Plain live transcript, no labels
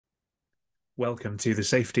Welcome to the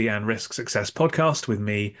Safety and Risk Success podcast with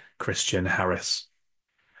me, Christian Harris.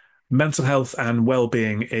 Mental health and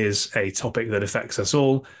well-being is a topic that affects us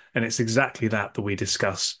all, and it's exactly that we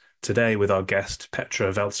discuss today with our guest,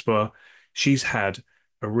 Petra Velzeboer. She's had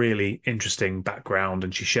a really interesting background,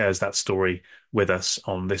 and she shares that story with us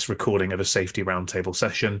on this recording of a safety roundtable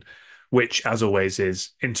session, which, as always,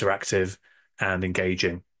 is interactive and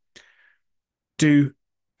engaging. Do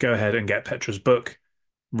go ahead and get Petra's book.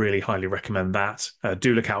 Really highly recommend that.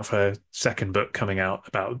 Do look out for her second book coming out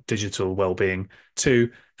about digital well-being too,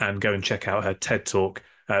 and go and check out her TED Talk.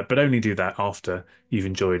 But only do that after you've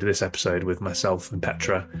enjoyed this episode with myself and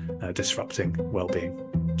Petra, disrupting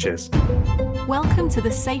well-being. Cheers. Welcome to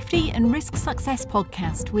the Safety and Risk Success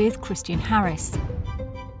podcast with Christian Harris.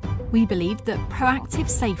 We believe that proactive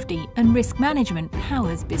safety and risk management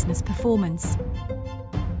powers business performance.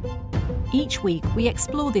 Each week, we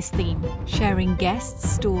explore this theme, sharing guests,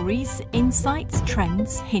 stories, insights,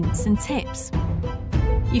 trends, hints, and tips.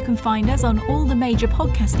 You can find us on all the major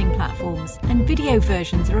podcasting platforms, and video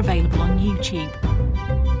versions are available on YouTube.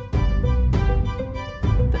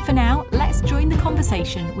 But for now, let's join the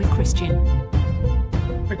conversation with Christian.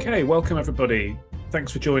 Okay, welcome everybody.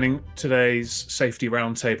 Thanks for joining today's Safety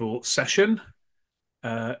Roundtable session.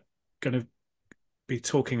 Going to be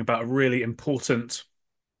talking about a really important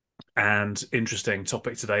and interesting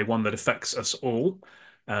topic today, one that affects us all,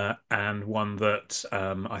 and one that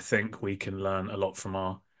I think we can learn a lot from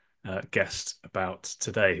our guest about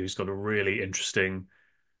today, who's got a really interesting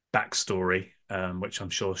backstory, which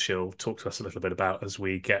I'm sure she'll talk to us a little bit about as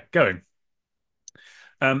we get going.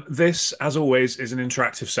 This, as always, is an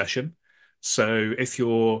interactive session. So if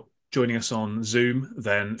you're joining us on Zoom,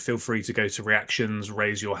 then feel free to go to reactions,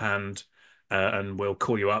 raise your hand, and we'll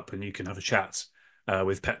call you up and you can have a chat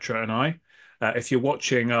with Petra and I. If you're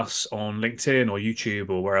watching us on LinkedIn or YouTube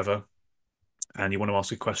or wherever, and you want to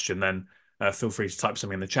ask a question, then feel free to type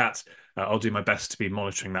something in the chat. I'll do my best to be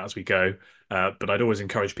monitoring that as we go. But I'd always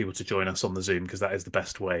encourage people to join us on the Zoom because that is the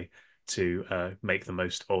best way to make the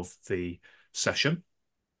most of the session.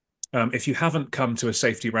 If you haven't come to a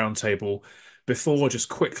safety roundtable before, just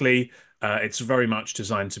quickly, it's very much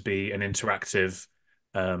designed to be an interactive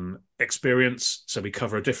experience. So we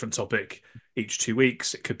cover a different topic each 2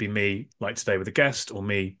 weeks. It could be me, like today, with a guest, or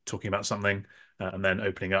me talking about something, and then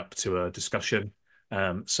opening up to a discussion.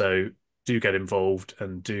 So do get involved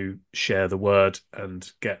and do share the word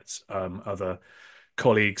and get other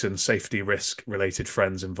colleagues and safety risk related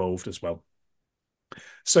friends involved as well.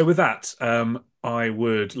 So with that, I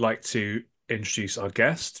would like to introduce our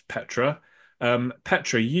guest, Petra.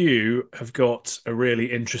 Petra, you have got a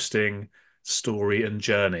really interesting story and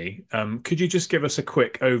journey. Could you just give us a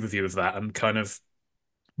quick overview of that and kind of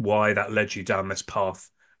why that led you down this path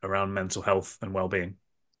around mental health and well-being?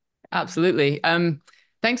 Absolutely.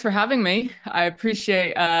 Thanks for having me. I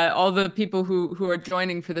appreciate all the people who are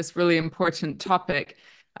joining for this really important topic.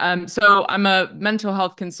 So I'm a mental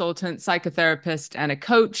health consultant, psychotherapist, and a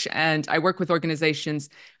coach, and I work with organizations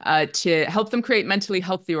to help them create mentally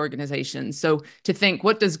healthy organizations. So to think,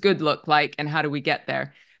 what does good look like and how do we get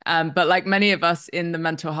there? But like many of us in the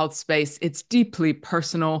mental health space, it's deeply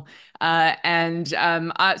personal. So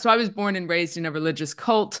I was born and raised in a religious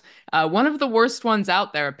cult, one of the worst ones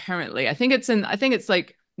out there, apparently. I think it's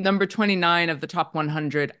like number 29 of the top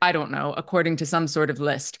 100. I don't know, according to some sort of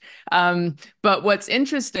list. But what's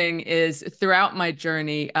interesting is throughout my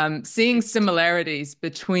journey, seeing similarities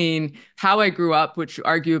between how I grew up, which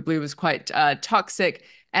arguably was quite toxic,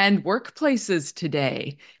 and workplaces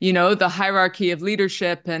today. You know, the hierarchy of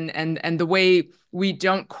leadership and the way we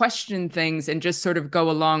don't question things and just sort of go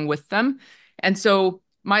along with them. And so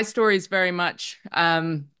my story is very much,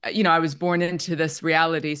 I was born into this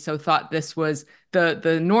reality, so thought this was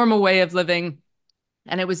the normal way of living.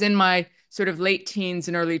 And it was in my sort of late teens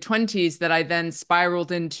and early 20s that I then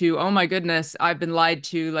spiraled into, oh my goodness, I've been lied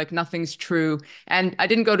to, like nothing's true. And I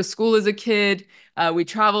didn't go to school as a kid. We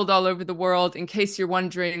traveled all over the world. In case you're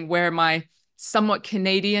wondering where my somewhat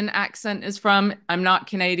Canadian accent is from, I'm not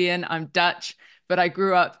Canadian, I'm Dutch, but I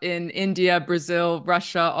grew up in India, Brazil,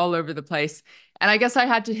 Russia, all over the place. And I guess I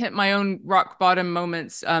had to hit my own rock bottom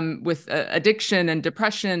moments with addiction and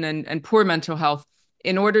depression and poor mental health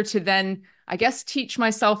in order to then, I guess, teach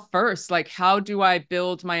myself first, like, how do I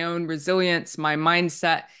build my own resilience, my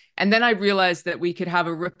mindset? And then I realized that we could have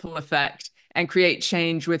a ripple effect and create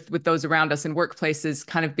change with those around us, and workplaces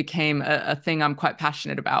kind of became a thing I'm quite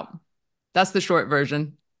passionate about. That's the short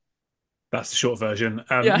version. That's the short version.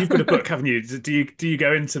 Yeah. You've got a book, haven't you? Do you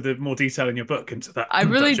go into the more detail in your book into that I that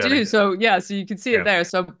really journey? do. So yeah, so you can see it Yeah. there.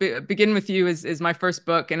 So Begin With You is my first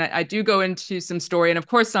book, and I do go into some story, and of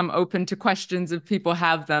course I'm open to questions if people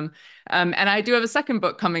have them. And I do have a second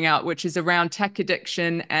book coming out, which is around tech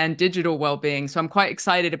addiction and digital well-being. So I'm quite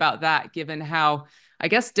excited about that, given how, I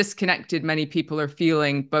guess, disconnected many people are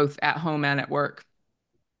feeling both at home and at work.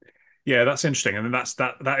 Yeah, that's interesting, and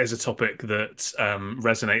that is a topic that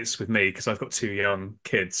resonates with me because I've got two young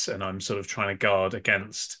kids, and I'm sort of trying to guard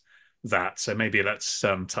against that. So maybe let's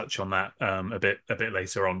touch on that a bit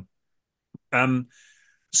later on. Um,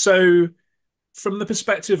 so from the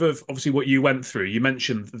perspective of obviously what you went through, you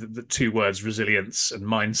mentioned the two words resilience and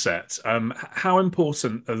mindset. How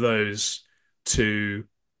important are those to,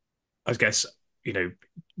 I guess, you know,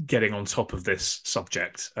 getting on top of this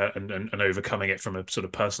subject and overcoming it from a sort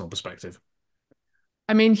of personal perspective?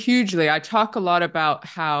 I mean, hugely. I talk a lot about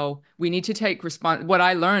how we need to take What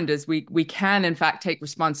I learned is we can, in fact, take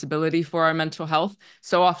responsibility for our mental health.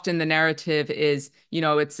 So often the narrative is,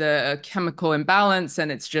 it's a chemical imbalance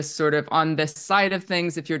and it's just sort of on this side of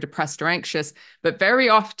things if you're depressed or anxious. But very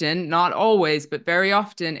often, not always, but very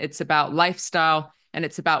often, it's about lifestyle and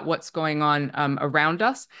it's about what's going on around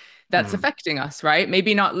us that's Mm, affecting us, right?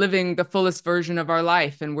 Maybe not living the fullest version of our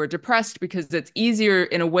life. And we're depressed because it's easier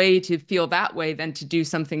in a way to feel that way than to do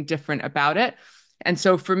something different about it. And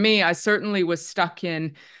so for me, I certainly was stuck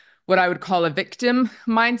in what I would call a victim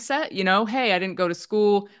mindset. Hey, I didn't go to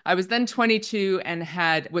school. I was then 22 and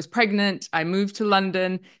was pregnant. I moved to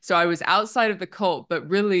London. So I was outside of the cult, but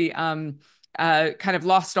really kind of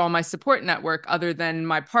lost all my support network other than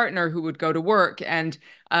my partner who would go to work. And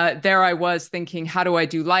there I was thinking, how do I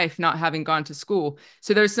do life not having gone to school?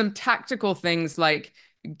 So there's some tactical things like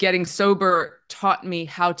getting sober taught me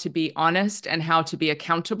how to be honest and how to be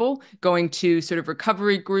accountable, going to sort of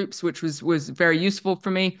recovery groups, which was very useful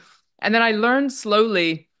for me. And then I learned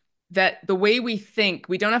slowly that the way we think,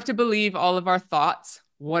 we don't have to believe all of our thoughts.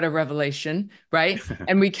 What a revelation, right?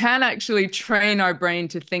 And we can actually train our brain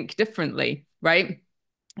to think differently, right?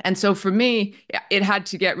 And so for me, it had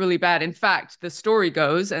to get really bad. In fact, the story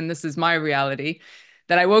goes, and this is my reality,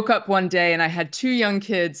 that I woke up one day and I had two young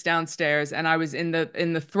kids downstairs, and I was in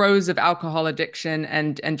the throes of alcohol addiction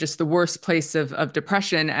and just the worst place of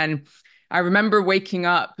depression. And I remember waking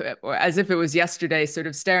up as if it was yesterday, sort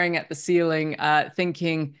of staring at the ceiling,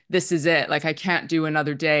 thinking, "This is it. Like I can't do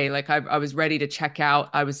another day." Like I was ready to check out.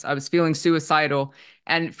 I was feeling suicidal,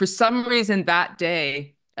 and for some reason that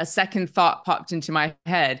day, a second thought popped into my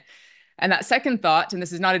head. And that second thought, and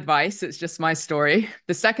this is not advice, it's just my story.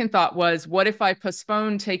 The second thought was, what if I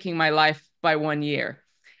postponed taking my life by 1 year?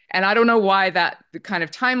 And I don't know why that the kind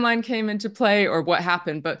of timeline came into play or what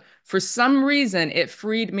happened, but for some reason, it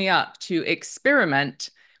freed me up to experiment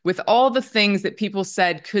with all the things that people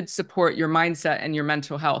said could support your mindset and your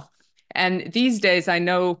mental health. And these days, I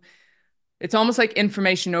know it's almost like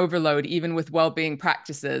information overload, even with well-being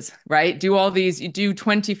practices, right? You do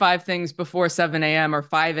 25 things before 7 a.m. or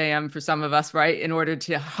 5 a.m. for some of us, right? In order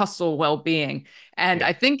to hustle well-being. And Yeah.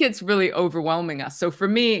 I think it's really overwhelming us. So for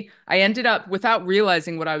me, I ended up, without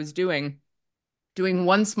realizing what I was doing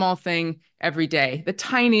one small thing every day, the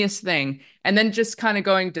tiniest thing, and then just kind of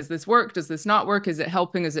going, does this work? Does this not work? Is it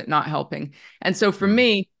helping? Is it not helping? And so for Mm,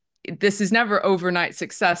 me, this is never overnight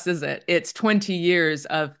success, is it? It's 20 years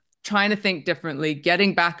of trying to think differently,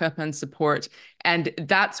 getting backup and support. And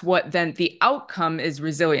that's what then the outcome is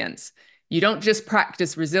resilience. You don't just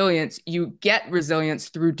practice resilience, you get resilience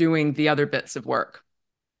through doing the other bits of work.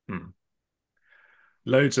 mm.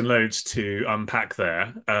 Loads and loads to unpack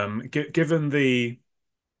there. Given the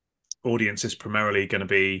audience is primarily going to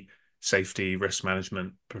be safety risk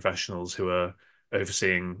management professionals who are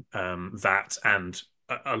overseeing that, and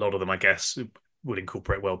a lot of them, I guess, would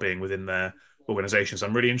incorporate well-being within their organizations.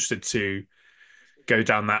 I'm really interested to go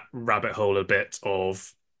down that rabbit hole a bit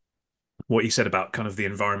of what you said about kind of the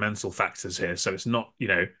environmental factors here. So it's not,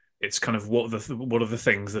 it's kind of what are the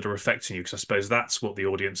things that are affecting you? Because I suppose that's what the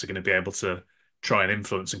audience are going to be able to try and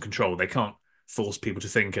influence and control. They can't force people to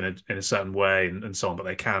think in a certain way and so on, but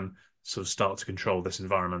they can sort of start to control this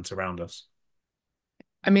environment around us.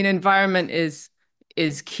 I mean, environment is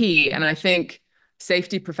key, and I think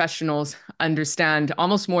safety professionals understand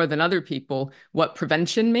almost more than other people what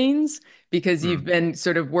prevention means because you've Mm, been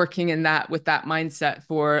sort of working in that with that mindset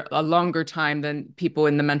for a longer time than people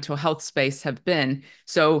in the mental health space have been.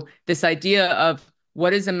 So this idea of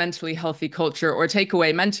what is a mentally healthy culture, or take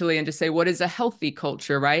away mentally and just say what is a healthy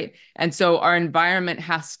culture, right? And so our environment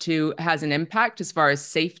has an impact as far as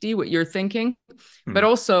safety, what you're thinking, but mm,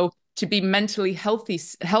 also to be mentally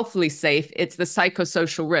healthily safe, it's the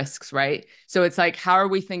psychosocial risks, right? So it's like, how are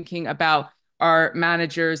we thinking about our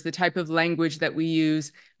managers, the type of language that we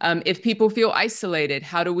use? If people feel isolated,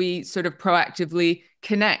 how do we sort of proactively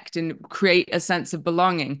connect and create a sense of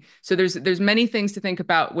belonging? So there's many things to think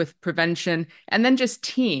about with prevention, and then just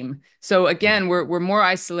team. So again, we're more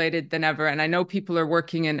isolated than ever, and I know people are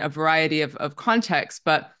working in a variety of contexts,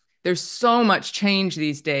 but there's so much change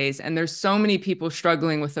these days, and there's so many people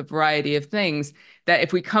struggling with a variety of things, that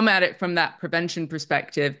if we come at it from that prevention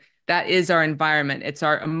perspective, that is our environment. It's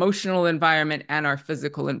our emotional environment and our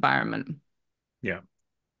physical environment. Yeah.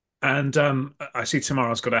 And I see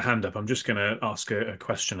Tamara's got her hand up. I'm just going to ask a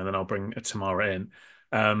question and then I'll bring Tamara in.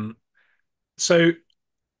 So,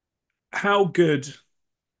 how good, I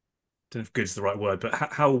don't know if good is the right word, but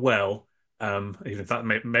how well, even if that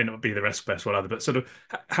may not be the best word either, but sort of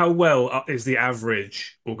how well is the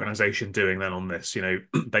average organization doing then on this,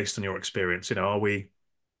 based on your experience? Are we,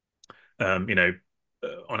 you know,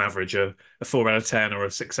 on average a 4 out of 10 or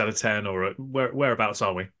a 6 out of 10, or whereabouts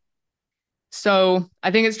are we? So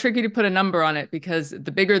I think it's tricky to put a number on it, because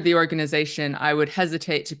the bigger the organization, I would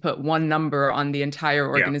hesitate to put one number on the entire Yeah.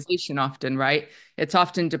 organization often, right? It's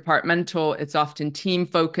often departmental, it's often team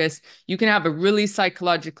focused. You can have a really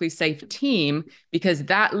psychologically safe team because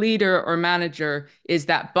that leader or manager is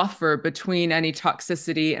that buffer between any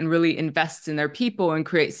toxicity and really invests in their people and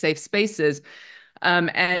creates safe spaces.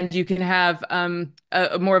 And you can have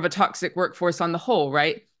a more of a toxic workforce on the whole,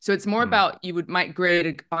 right? So it's more Mm. about, you might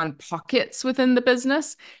grade on pockets within the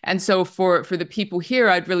business. And so for the people here,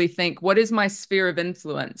 I'd really think, what is my sphere of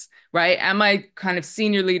influence, right? Am I kind of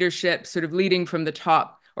senior leadership, sort of leading from the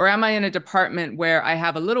top? Or am I in a department where I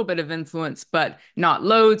have a little bit of influence, but not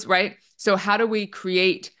loads, right? So how do we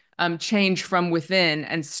create change from within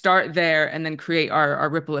and start there and then create our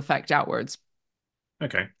ripple effect outwards?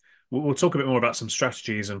 Okay. We'll talk a bit more about some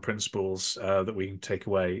strategies and principles that we can take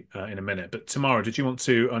away in a minute. But Tamara, did you want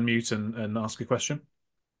to unmute and ask a question?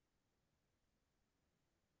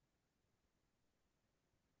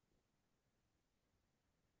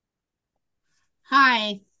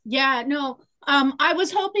 Hi. Yeah, no, I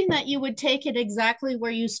was hoping that you would take it exactly where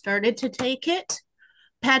you started to take it,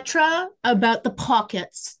 Petra, about the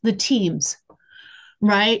pockets, the teams,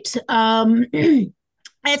 right?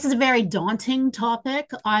 It's a very daunting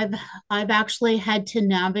topic. I've actually had to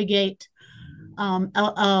navigate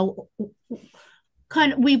a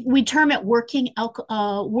kind of, we term it working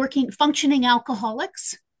functioning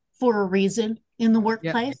alcoholics for a reason in the Yeah.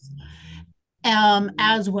 workplace,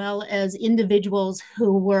 as well as individuals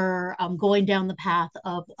who were going down the path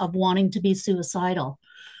of wanting to be suicidal,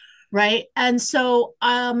 right? And so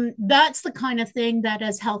that's the kind of thing that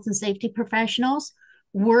as health and safety professionals,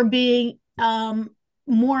 we're being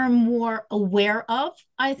more and more aware of.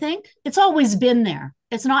 I think it's always been there.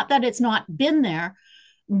 It's not that it's not been there,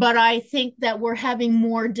 but I think that we're having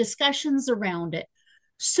more discussions around it.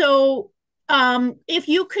 So if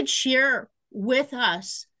you could share with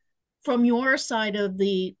us from your side of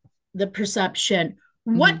the perception,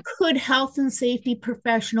 what Mhm. could health and safety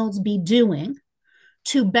professionals be doing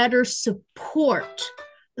to better support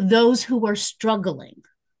those who are struggling?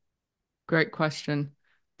 Great question.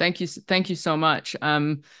 Thank you. Thank you so much.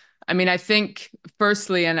 I mean, I think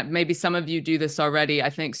firstly, and maybe some of you do this already, I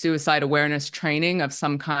think suicide awareness training of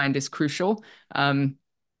some kind is crucial.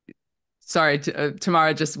 Sorry,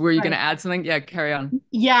 Tamara, just were you going to Right. add something? Yeah, carry on.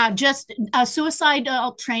 Yeah, just suicide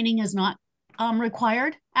training is not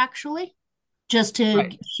required, actually, just to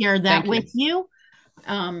Right. share that Thank with you.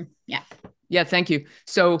 you. Yeah. Yeah, thank you.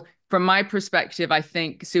 So from my perspective, I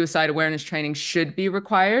think suicide awareness training should be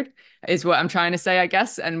required, is what I'm trying to say, I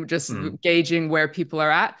guess, and just Mm. gauging where people are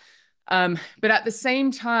at. But at the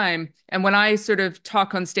same time, and when I sort of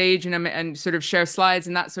talk on stage and sort of share slides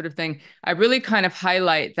and that sort of thing, I really kind of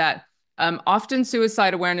highlight that often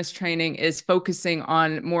suicide awareness training is focusing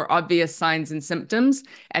on more obvious signs and symptoms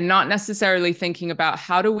and not necessarily thinking about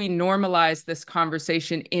how do we normalize this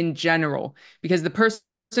conversation in general, because the person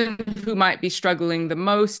who might be struggling the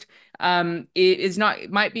most is not,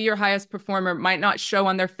 might be your highest performer, might not show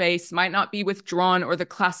on their face, might not be withdrawn or the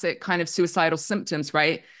classic kind of suicidal symptoms,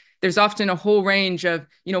 right? There's often a whole range of,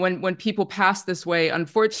 when people pass this way,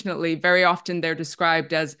 unfortunately, very often they're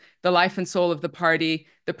described as the life and soul of the party,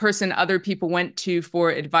 the person other people went to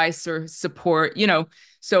for advice or support.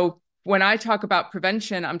 So when I talk about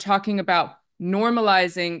prevention, I'm talking about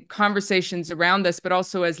normalizing conversations around this, but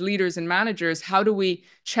also as leaders and managers, how do we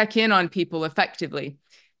check in on people effectively?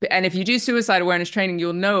 And if you do suicide awareness training,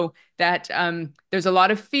 you'll know that there's a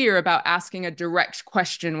lot of fear about asking a direct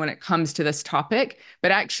question when it comes to this topic.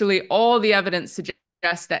 But actually, all the evidence suggests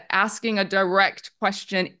that asking a direct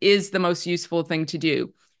question is the most useful thing to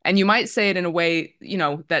do. And you might say it in a way,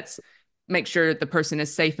 that's make sure the person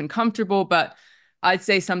is safe and comfortable. But I'd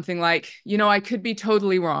say something like, I could be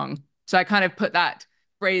totally wrong. So I kind of put that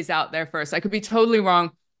phrase out there first. I could be totally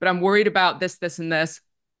wrong, but I'm worried about this, this, and this.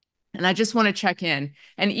 And I just want to check in.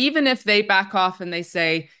 And even if they back off and they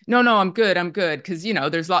say, no, I'm good, because,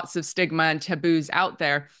 there's lots of stigma and taboos out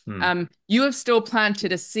there. You have still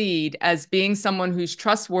planted a seed as being someone who's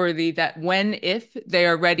trustworthy, that if they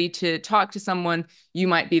are ready to talk to someone, you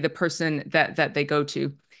might be the person that they go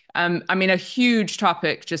to. I mean, a huge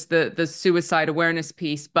topic, just the suicide awareness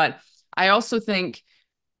piece. But I also think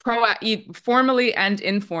formally and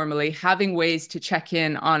informally, having ways to check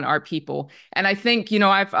in on our people. And I think,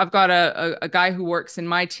 I've got a guy who works in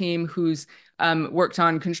my team who's worked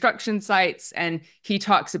on construction sites, and he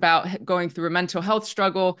talks about going through a mental health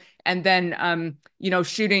struggle and then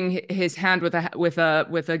shooting his hand with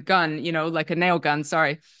a gun, like a nail gun,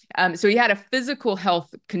 sorry. So he had a physical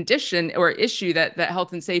health condition or issue that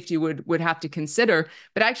health and safety would have to consider,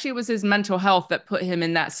 but actually it was his mental health that put him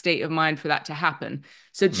in that state of mind for that to happen.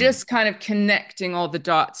 So just kind of connecting all the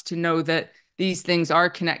dots to know that these things are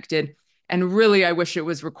connected. And really, I wish it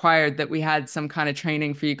was required that we had some kind of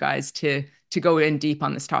training for you guys to go in deep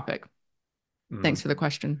on this topic. Thanks for the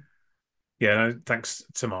question. Yeah, no, thanks,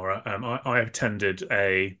 Tamara. I attended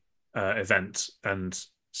a event and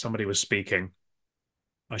somebody was speaking.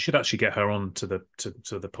 I should actually get her on to the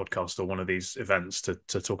podcast or one of these events to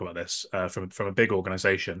talk about this from a big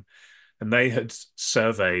organization. And they had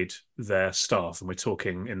surveyed their staff, and we're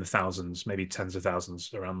talking in the thousands, maybe tens of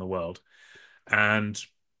thousands around the world. And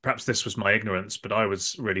perhaps this was my ignorance, but I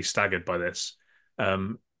was really staggered by this.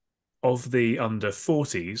 Of the under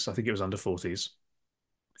 40s, I think it was under 40s,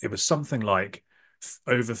 it was something like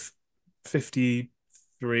over 53,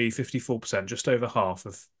 54%, just over half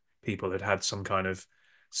of people had some kind of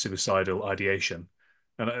suicidal ideation.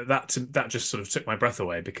 And that just sort of took my breath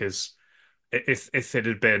away, because if it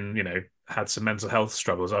had been, had some mental health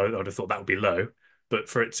struggles, I would have thought that would be low. But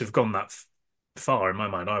for it to have gone that far, in my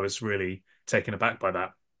mind, I was really taken aback by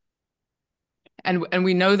that. And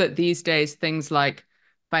we know that these days things like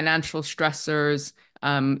financial stressors,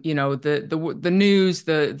 the news,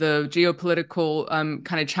 the geopolitical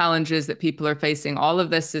kind of challenges that people are facing, all of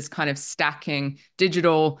this is kind of stacking.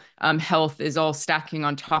 Digital health is all stacking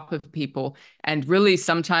on top of people, and really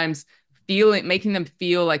sometimes making them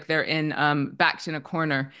feel like they're backed in a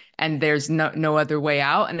corner and there's no other way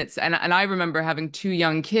out. And I remember having two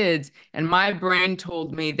young kids, and my brain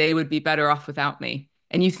told me they would be better off without me.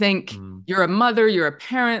 And you think you're a mother, you're a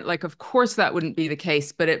parent, like, of course that wouldn't be the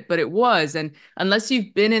case, but it was. And unless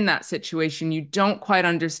you've been in that situation, you don't quite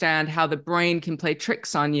understand how the brain can play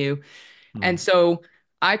tricks on you. And so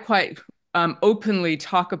I quite openly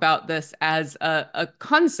talk about this as a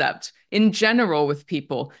concept in general with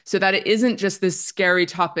people, so that it isn't just this scary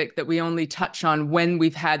topic that we only touch on when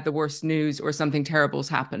we've had the worst news or something terrible's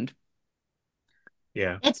happened.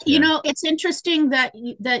 Yeah. It's interesting that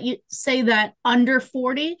you say that under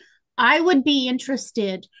 40. I would be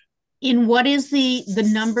interested in what is the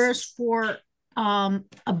numbers for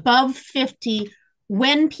above 50,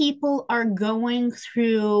 when people are going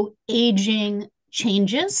through aging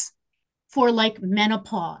changes, for like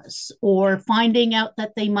menopause, or finding out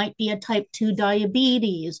that they might be a type 2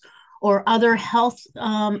 diabetes, or other health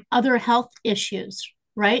issues,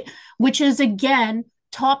 right? Which is, again,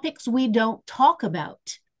 topics we don't talk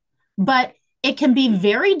about. But it can be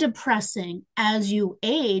very depressing as you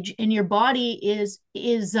age, and your body is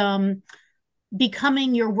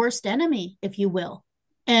becoming your worst enemy, if you will,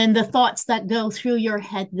 and the thoughts that go through your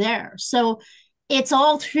head there. So it's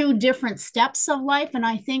all through different steps of life. And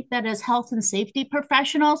I think that as health and safety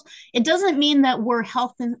professionals, it doesn't mean that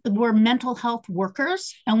we're mental health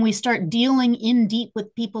workers and we start dealing in deep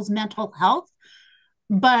with people's mental health.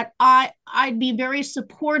 But I'd be very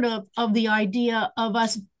supportive of the idea of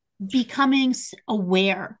us becoming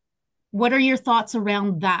aware. What are your thoughts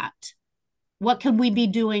around that? What could we be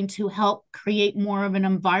doing to help create more of an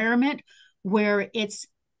environment where it's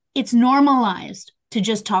normalized to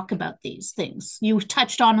just talk about these things? You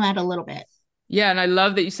touched on that a little bit. Yeah, and I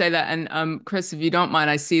love that you say that. And Chris, if you don't mind,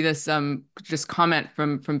 I see this just comment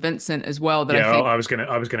from Vincent as well. That I think I was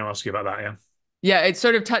gonna ask you about that. Yeah. Yeah, it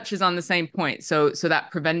sort of touches on the same point. So that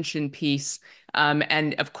prevention piece,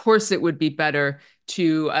 and of course, it would be better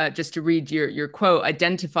to just to read your quote: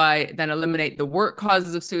 identify, then eliminate the work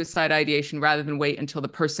causes of suicide ideation rather than wait until the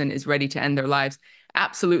person is ready to end their lives.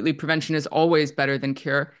 Absolutely, prevention is always better than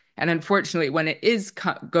cure. And unfortunately, when it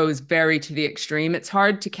goes very to the extreme, it's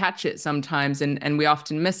hard to catch it sometimes, and we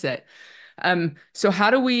often miss it. So how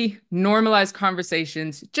do we normalize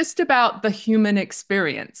conversations just about the human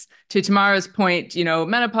experience? To Tamara's point,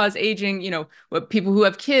 menopause, aging, people who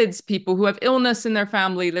have kids, people who have illness in their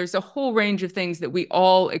family, there's a whole range of things that we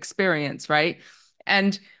all experience, right?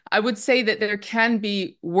 And I would say that there can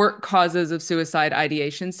be work causes of suicide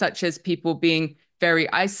ideation, such as people being very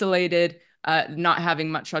isolated, not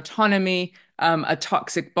having much autonomy, a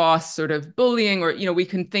toxic boss, sort of bullying, or we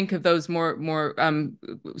can think of those more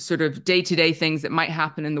sort of day-to-day things that might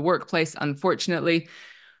happen in the workplace, unfortunately.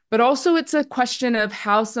 But also, it's a question of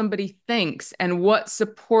how somebody thinks and what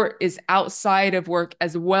support is outside of work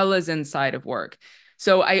as well as inside of work.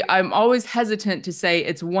 So I'm always hesitant to say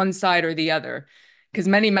it's one side or the other, because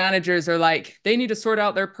many managers are like, they need to sort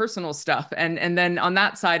out their personal stuff. And then on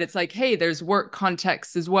that side, it's like, hey, there's work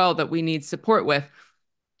context as well that we need support with.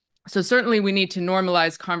 So certainly we need to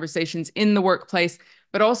normalize conversations in the workplace,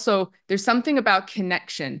 but also there's something about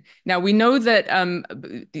connection. Now we know that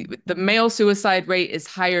the male suicide rate is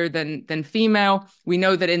higher than female. We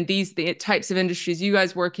know that in the types of industries you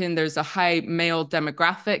guys work in, there's a high male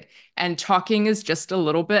demographic, and talking is just a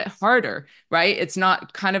little bit harder, right? It's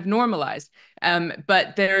not kind of normalized.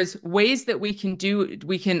 But there's ways that we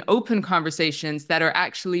can open conversations that are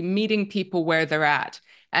actually meeting people where they're at.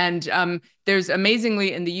 And there's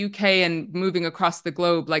amazingly in the UK and moving across the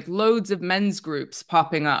globe, like loads of men's groups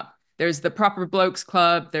popping up. There's the Proper Blokes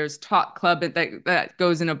Club. There's Talk Club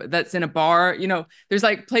that's in a bar. There's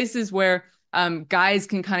like places where guys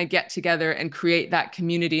can kind of get together and create that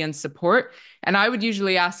community and support. And I would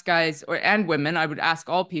usually ask guys and women, I would ask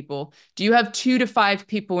all people, do you have 2 to 5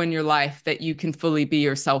 people in your life that you can fully be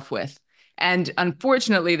yourself with? And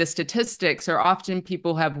unfortunately, the statistics are often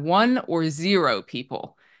people have 1 or 0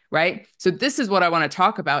 people, right? So this is what I want to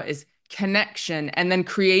talk about is connection, and then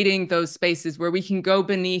creating those spaces where we can go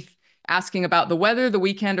beneath asking about the weather, the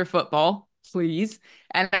weekend, or football, please,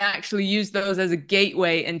 and actually use those as a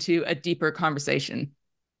gateway into a deeper conversation.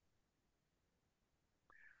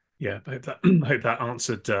 Yeah, I hope that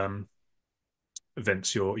answered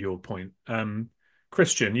Vince your point.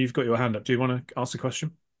 Christian, you've got your hand up. Do you want to ask a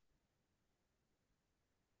question?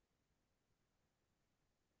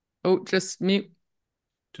 Oh, just mute.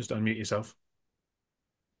 Just unmute yourself.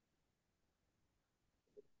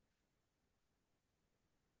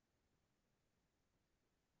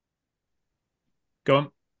 Go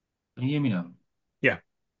on. Can you hear me now? Yeah.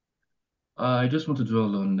 I just want to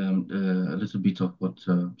dwell on a little bit of what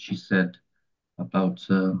she said about.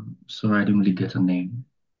 Sorry, I didn't really get her name.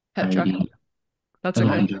 Petra, that's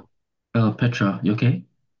Hello, okay. Petra. Petra, you okay?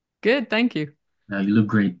 Good, thank you. You look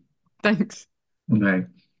great. Thanks. Right.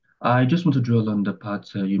 I just want to dwell on the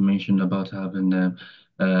part you mentioned about having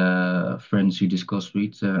friends you discuss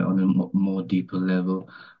with on a more deeper level.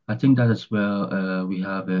 I think that is where we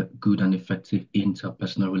have a good and effective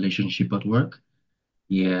interpersonal relationship at work.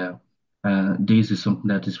 Yeah, this is something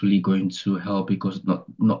that is really going to help because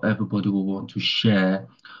not everybody will want to share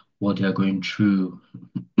what they are going through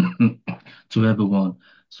to everyone.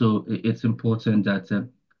 So it's important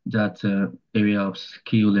that area of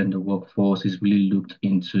skill in the workforce is really looked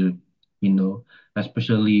into,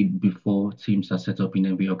 especially before teams are set up in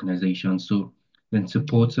every organization. So it's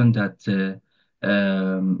important that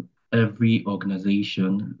every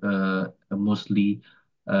organization, mostly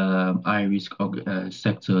high risk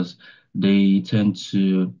sectors, they tend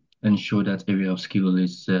to ensure that area of skill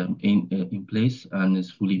is in place and is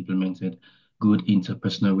fully implemented. Good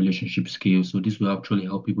interpersonal relationship skills. So this will actually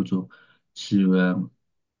help people to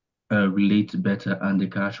relate better, and they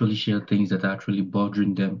can actually share things that are actually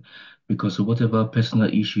bothering them, because whatever personal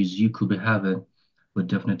issues you could be having will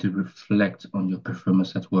definitely reflect on your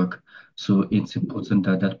performance at work. So it's important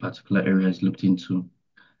that that particular area is looked into.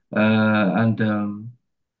 And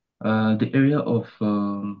The area of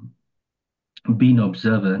being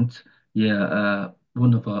observant, yeah,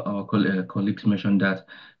 one of our colleagues mentioned that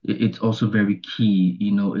it's also very key.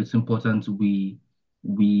 It's important we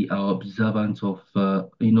are observant of,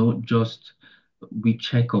 just we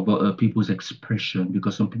check about people's expression,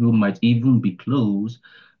 because some people might even be close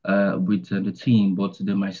with the team, but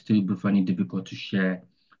they might still be finding it difficult to share.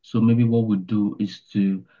 So maybe what we do is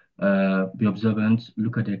to be observant,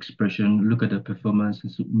 look at the expression, look at the performance,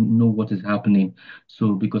 and know what is happening.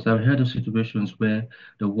 So, because I've heard of situations where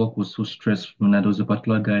the work was so stressful, and there was a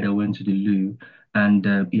particular guy that went to the loo, and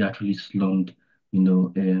he actually slumped, in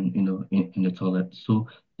the toilet. So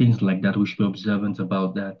things like that, we should be observant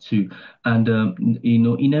about that too. And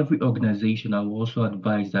in every organization, I will also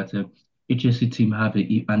advise that HSC team have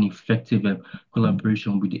an effective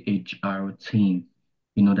collaboration with the HR team.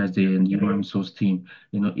 that's the human resource team.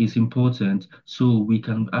 It's important so we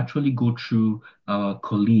can actually go through our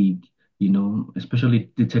colleague,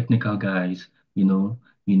 especially the technical guys,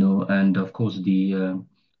 and of course the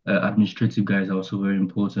administrative guys are also very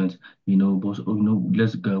important, but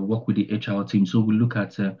let's go work with the HR team. So we look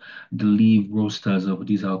at the leave rosters of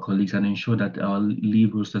these our colleagues and ensure that our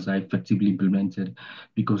leave rosters are effectively implemented,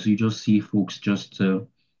 because you just see folks just there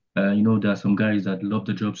are some guys that love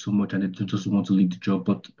the job so much and they just want to leave the job,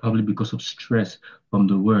 but probably because of stress from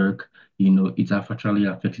the work, it's actually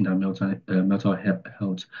affecting their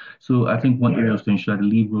health. So I think one area is to ensure the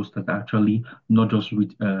leave roles that are actually not just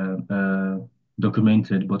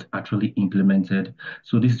documented, but actually implemented.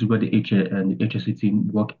 So this is where the and the HSC team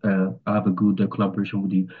work, have a good collaboration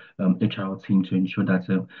with the HR team to ensure that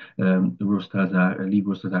the leave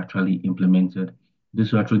rosters are actually implemented.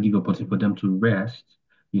 This will actually give opportunity for them to rest,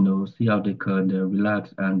 see how they can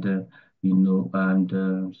relax and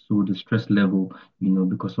so the stress level,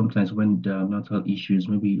 because sometimes when there are mental issues,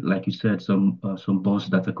 maybe like you said, some boss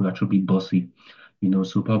that could actually be bossy,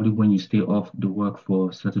 so probably when you stay off the work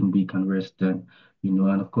for a certain week and rest, then,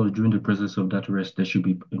 and of course during the process of that rest, there should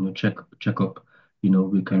be, check up.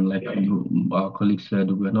 We can, like, our colleagues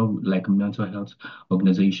said, we're not like a mental health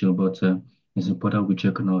organization, but it's important we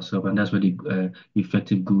check on ourselves, and that's where the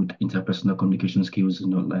effective, good interpersonal communication skills,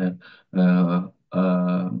 like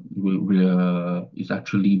is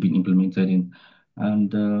actually being implemented in,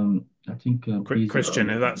 and I think these Christian,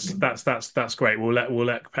 that's great. We'll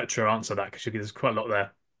let Petra answer that because there's quite a lot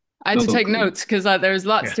there. I had to take notes because there's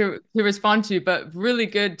lots Yeah. to respond to, but really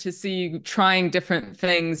good to see you trying different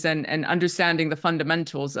things and understanding the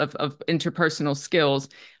fundamentals of interpersonal skills.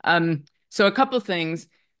 So a couple of things.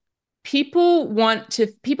 People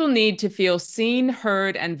need to feel seen,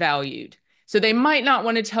 heard, and valued. So they might not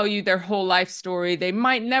want to tell you their whole life story. They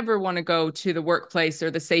might never want to go to the workplace or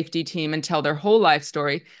the safety team and tell their whole life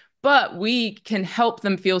story, but we can help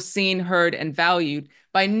them feel seen, heard, and valued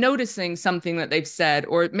by noticing something that they've said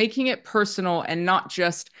or making it personal and not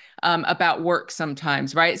just about work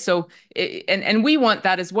sometimes, right? So, and we want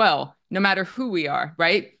that as well, no matter who we are,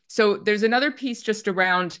 right? So there's another piece just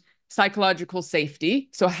around psychological safety.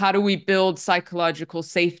 So, how do we build psychological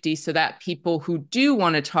safety so that people who do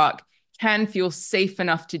want to talk can feel safe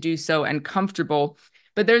enough to do so and comfortable?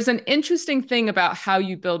 But there's an interesting thing about how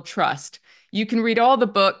you build trust. You can read all the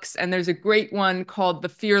books, and there's a great one called The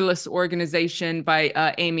Fearless Organization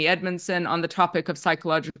by Amy Edmondson on the topic of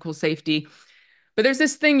psychological safety. But there's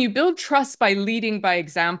this thing, you build trust by leading by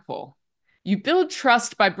example. You build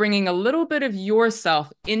trust by bringing a little bit of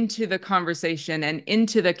yourself into the conversation and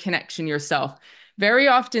into the connection yourself. Very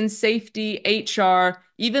often, safety, HR,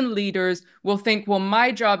 even leaders will think, well,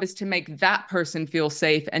 my job is to make that person feel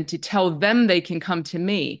safe and to tell them they can come to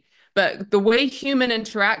me. But the way human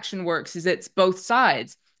interaction works is it's both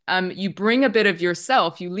sides. You bring a bit of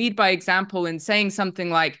yourself, you lead by example in saying something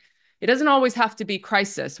like, it doesn't always have to be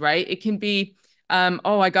crisis, right? It can be,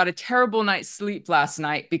 oh, I got a terrible night's sleep last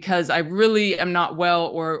night because I really am not well,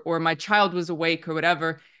 or my child was awake or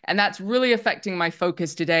whatever, and that's really affecting my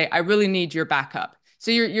focus today. I really need your backup.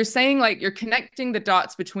 So you're saying, like, you're connecting the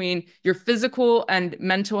dots between your physical and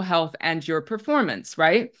mental health and your performance,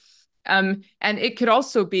 right? And it could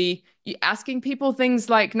also be asking people things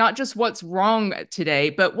like not just what's wrong today,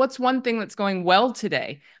 but what's one thing that's going well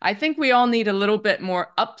today. I think we all need a little bit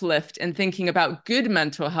more uplift in thinking about good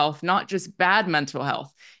mental health, not just bad mental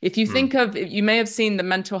health. If you think of, you may have seen the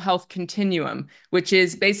mental health continuum, which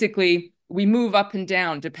is basically we move up and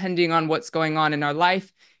down depending on what's going on in our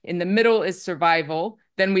life. In the middle is survival.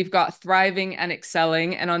 Then we've got thriving and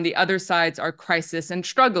excelling. And on the other sides are crisis and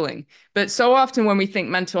struggling. But so often when we think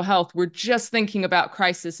mental health, we're just thinking about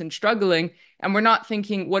crisis and struggling. And we're not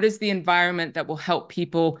thinking, what is the environment that will help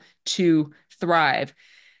people to thrive?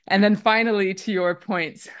 And then finally, to your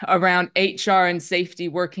points around HR and safety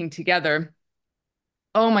working together.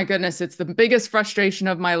 Oh my goodness, it's the biggest frustration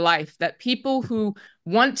of my life that people who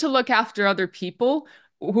want to look after other people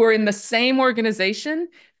who are in the same organization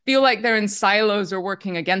feel like they're in silos or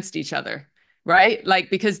working against each other, right? Like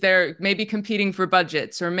because they're maybe competing for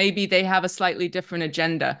budgets or maybe they have a slightly different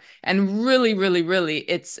agenda. And really, really, really,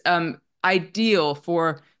 it's ideal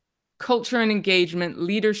for culture and engagement,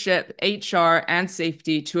 leadership, HR, and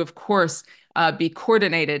safety to, of course, be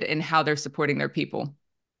coordinated in how they're supporting their people.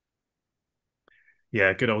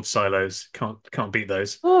 Yeah, good old silos. Can't beat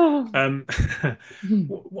those. Oh. Um,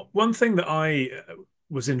 one thing that I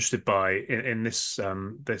was interested by in this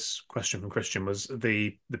question from Christian was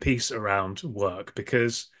the piece around work,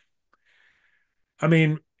 because I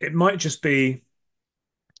mean it might just be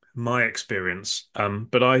my experience,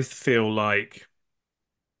 but I feel like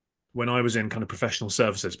when I was in kind of professional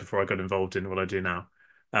services before I got involved in what I do now,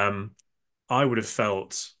 um, I would have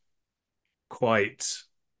felt quite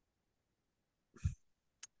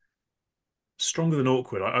stronger than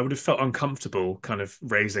awkward. I would have felt uncomfortable kind of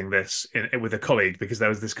raising this with a colleague because there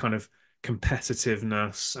was this kind of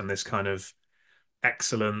competitiveness and this kind of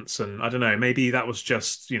excellence. And I don't know, maybe that was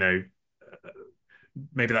just,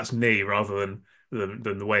 maybe that's me rather than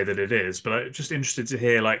the way that it is. But I'm just interested to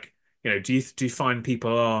hear, like, do you find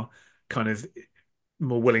people are kind of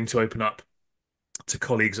more willing to open up to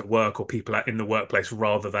colleagues at work or people in the workplace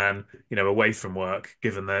rather than, away from work,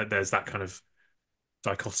 given that there's that kind of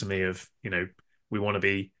dichotomy of, we want to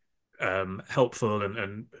be helpful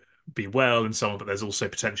and be well and so on, but there's also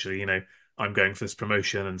potentially, I'm going for this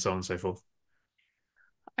promotion and so on and so forth.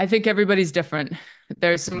 I think everybody's different.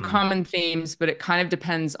 There's some Mm. common themes, but it kind of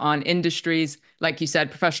depends on industries. Like you said,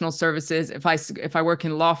 professional services. If I work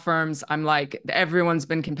in law firms, I'm like, everyone's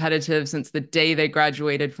been competitive since the day they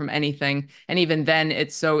graduated from anything. And even then,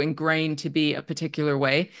 it's so ingrained to be a particular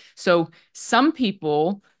way. So some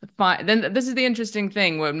people find, then this is the interesting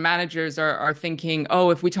thing when managers are thinking, oh,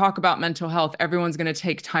 if we talk about mental health, everyone's going to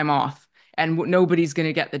take time off and nobody's going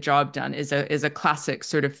to get the job done is a classic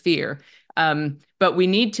sort of fear. But we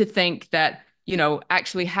need to think that,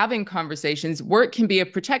 actually having conversations, work can be a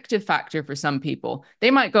protective factor for some people.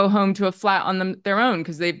 They might go home to a flat on their own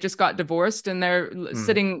because they've just got divorced and they're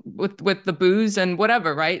sitting with the booze and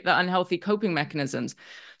whatever, right? The unhealthy coping mechanisms.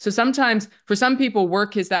 So sometimes for some people,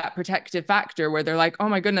 work is that protective factor where they're like, oh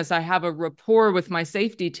my goodness, I have a rapport with my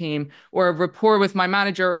safety team or a rapport with my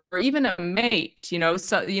manager or even a mate,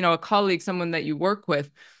 a colleague, someone that you work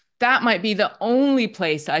with. That might be the only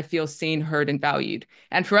place I feel seen, heard, and valued.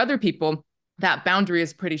 And for other people, that boundary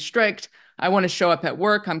is pretty strict. I want to show up at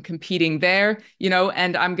work. I'm competing there,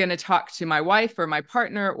 and I'm going to talk to my wife or my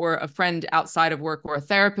partner or a friend outside of work or a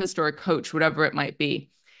therapist or a coach, whatever it might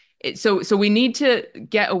be. So we need to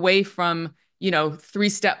get away from,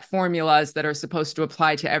 3-step formulas that are supposed to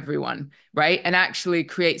apply to everyone, right? And actually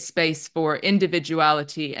create space for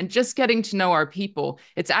individuality and just getting to know our people.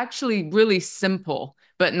 It's actually really simple,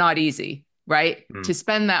 but not easy, right? To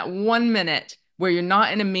spend that 1 minute where you're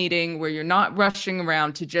not in a meeting, where you're not rushing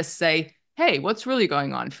around to just say, hey, what's really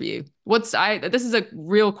going on for you? This is a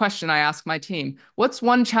real question I ask my team. What's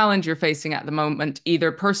one challenge you're facing at the moment,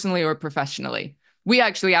 either personally or professionally? We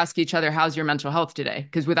actually ask each other, how's your mental health today?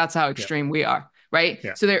 Because that's how extreme we are, right?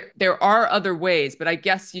 Yeah. So there are other ways, but I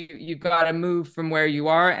guess you've got to move from where you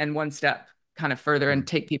are and one step kind of further and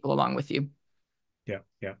take people along with you. Yeah.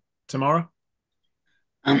 Yeah. Tamara?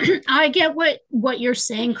 I get what you're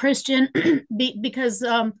saying, Christian, because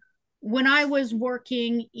when I was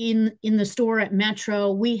working in the store at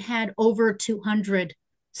Metro, we had over 200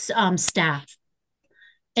 staff.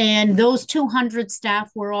 And those 200 staff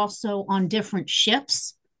were also on different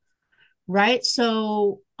shifts, right?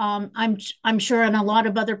 So I'm sure, and a lot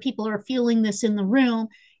of other people are feeling this in the room,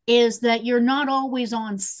 is that you're not always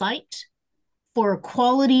on site for a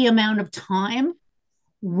quality amount of time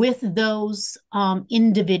with those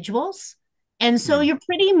individuals. And so you're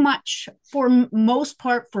pretty much, for most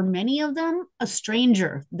part, for many of them, a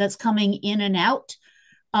stranger that's coming in and out,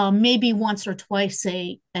 maybe once or twice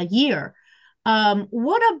a year.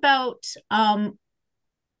 What about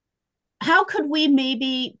how could we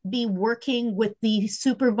maybe be working with the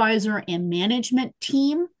supervisor and management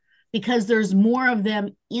team, because there's more of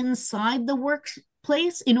them inside the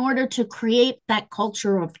workplace, in order to create that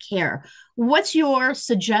culture of care? What's your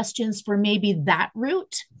suggestions for maybe that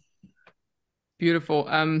route? Beautiful.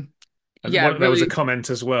 Yeah, there was a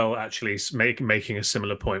comment as well, actually, making a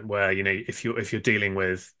similar point where, if you're dealing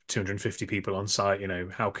with 250 people on site,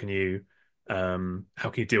 how can you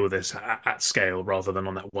deal with this at scale rather than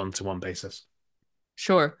on that one-to-one basis?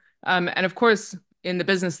 Sure. And of course, in the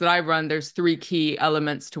business that I run, there's 3 key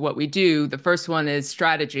elements to what we do. The first one is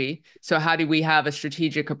strategy. So how do we have a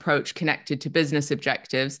strategic approach connected to business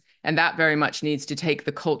objectives? And that very much needs to take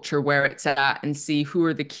the culture where it's at and see who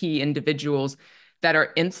are the key individuals that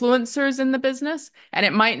are influencers in the business. And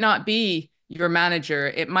it might not be your manager.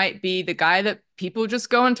 It might be the guy that people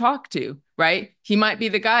just go and talk to, right? He might be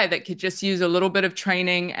the guy that could just use a little bit of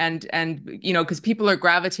training and because people are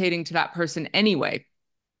gravitating to that person anyway.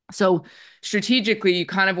 So strategically, you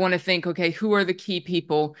kind of want to think, okay, who are the key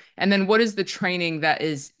people? And then what is the training that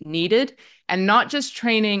is needed? And not just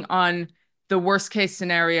training on the worst case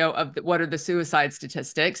scenario of what are the suicide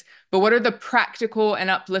statistics, but what are the practical and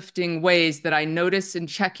uplifting ways that I notice and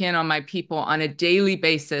check in on my people on a daily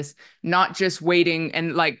basis, not just waiting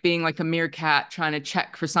and like being like a meerkat trying to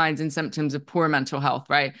check for signs and symptoms of poor mental health,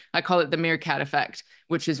 right? I call it the meerkat effect,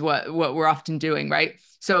 which is what we're often doing, right?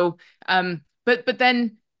 So, but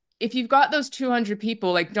then if you've got those 200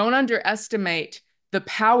 people, like don't underestimate the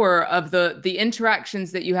power of the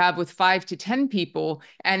interactions that you have with 5 to 10 people.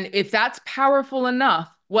 And if that's powerful enough,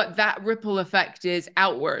 what that ripple effect is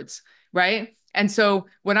outwards, right? And so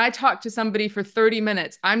when I talk to somebody for 30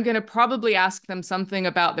 minutes, I'm going to probably ask them something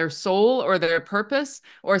about their soul or their purpose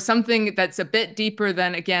or something that's a bit deeper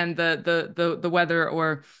than, again, the weather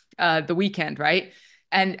or the weekend, right?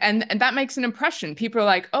 And that makes an impression. People are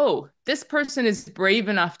like, oh, this person is brave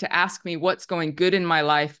enough to ask me what's going good in my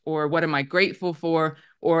life, or what am I grateful for,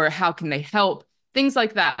 or how can they help, things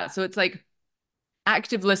like that. So it's like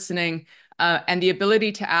active listening, and the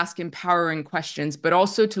ability to ask empowering questions, but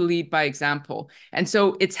also to lead by example. And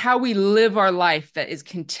so it's how we live our life that is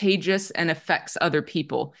contagious and affects other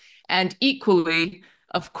people. And equally,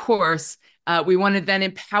 of course, we want to then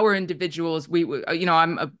empower individuals.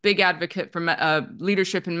 I'm a big advocate for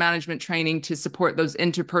leadership and management training to support those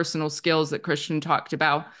interpersonal skills that Christian talked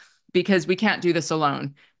about, because we can't do this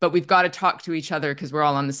alone, but we've got to talk to each other because we're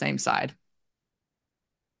all on the same side.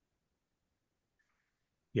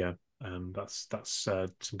 Yeah, that's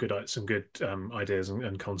some good ideas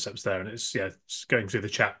and concepts there, and it's going through the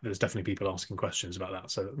chat. There's definitely people asking questions about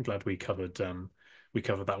that, so I'm glad we covered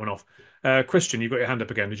that one off. Christian, you've got your hand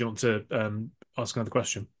up again. Did you want to ask another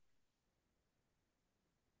question?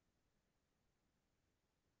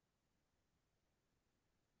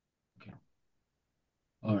 Okay.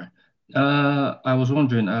 All right. I was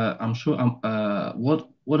wondering, I'm sure,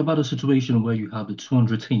 what about a situation where you have the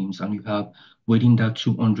 200 teams and you have within that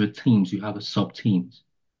 200 teams, you have a sub teams,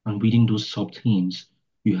 and within those sub teams,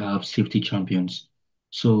 you have safety champions.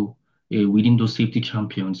 So within those safety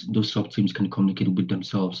champions, those sub teams can communicate with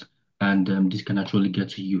themselves, and this can actually get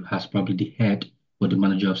to you as probably the head or the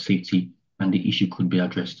manager of safety, and the issue could be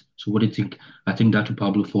addressed. So what do you think? I think that would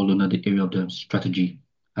probably fall under the area of the strategy,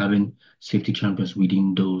 having safety champions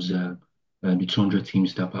within those the 200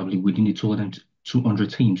 teams that probably within the 200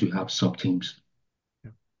 teams you have sub teams.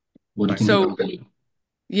 Yeah. What do you Thanks. think So about that?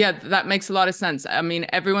 yeah, that makes a lot of sense. I mean,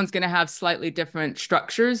 everyone's going to have slightly different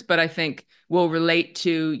structures, but I think we'll relate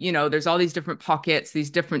to, there's all these different pockets, these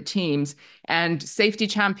different teams, and safety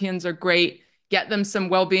champions are great. Get them some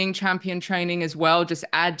well-being champion training as well. Just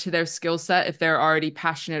add to their skill set if they're already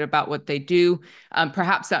passionate about what they do.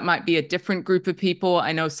 Perhaps that might be a different group of people.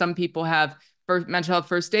 I know some people have mental health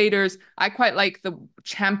first aiders. I quite like the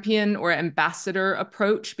champion or ambassador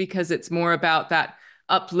approach because it's more about that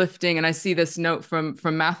uplifting. And I see this note from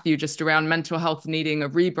Matthew just around mental health needing a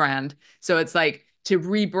rebrand. So it's like to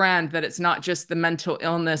rebrand that it's not just the mental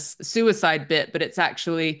illness suicide bit, but it's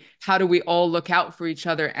actually how do we all look out for each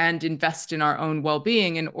other and invest in our own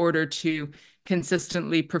well-being in order to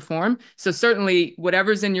consistently perform. So certainly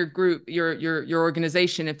whatever's in your group, your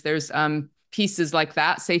organization, if there's pieces like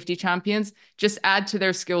that, safety champions, just add to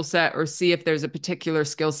their skill set or see if there's a particular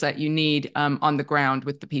skill set you need on the ground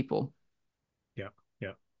with the people. Yeah,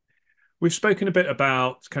 yeah. We've spoken a bit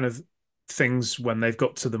about kind of things when they've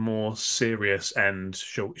got to the more serious end,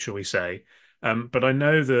 shall we say. But I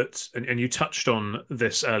know that, and you touched on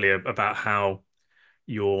this earlier about how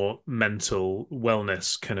your mental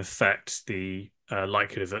wellness can affect the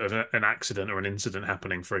likelihood of an accident or an incident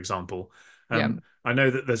happening, for example. Yeah. I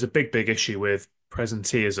know that there's a big issue with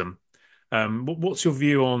presenteeism. What's your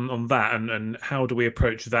view on that, and how do we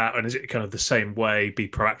approach that? And is it kind of the same way, be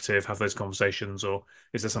proactive, have those conversations, or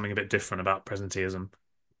is there something a bit different about presenteeism?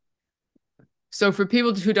 So for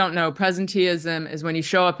people who don't know, presenteeism is when you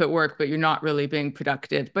show up at work, but you're not really being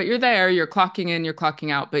productive. But you're there, you're clocking in, you're clocking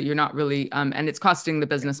out, but you're not really, and it's costing the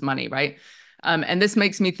business money, right? And this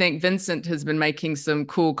makes me think Vincent has been making some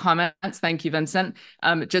cool comments. Thank you, Vincent.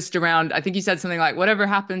 Just around, I think you said something like, whatever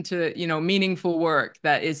happened to, meaningful work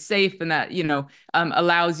that is safe and that,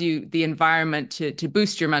 allows you the environment to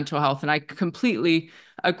boost your mental health. And I completely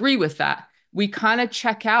agree with that. We kind of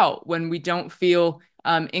check out when we don't feel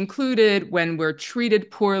included, when we're treated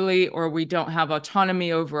poorly, or we don't have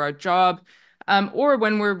autonomy over our job, or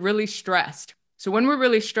when we're really stressed. So when we're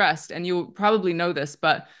really stressed, and you'll probably know this,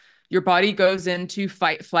 but your body goes into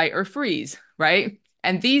fight, flight, or freeze, right?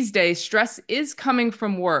 And these days, stress is coming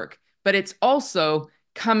from work, but it's also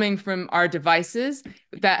coming from our devices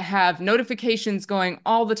that have notifications going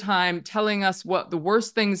all the time, telling us what the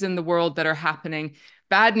worst things in the world that are happening.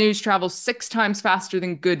 Bad news travels 6 times faster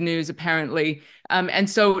than good news, apparently. And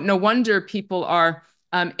so no wonder people are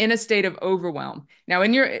in a state of overwhelm. Now,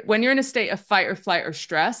 when you're in a state of fight or flight or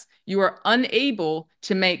stress, you are unable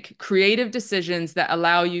to make creative decisions that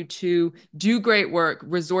allow you to do great work,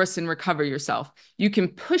 resource, and recover yourself. You can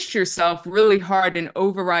push yourself really hard and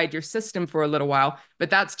override your system for a little while, but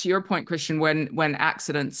that's, to your point, Christian, when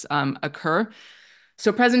accidents occur.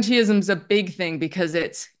 So presenteeism is a big thing because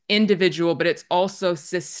it's individual, but it's also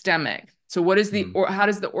systemic. So how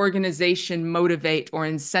does the organization motivate or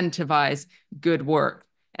incentivize good work?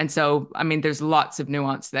 And so, I mean, there's lots of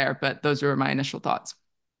nuance there, but those are my initial thoughts.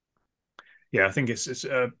 Yeah, I think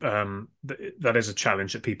that is a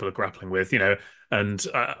challenge that people are grappling with, and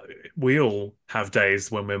we all have days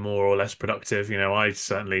when we're more or less productive. I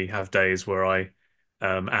certainly have days where I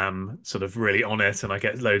am sort of really on it and I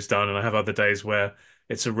get loads done, and I have other days where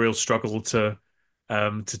it's a real struggle to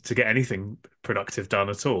get anything productive done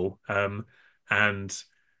at all. And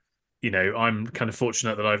I'm kind of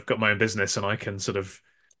fortunate that I've got my own business and I can sort of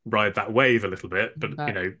ride that wave a little bit, but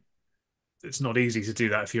it's not easy to do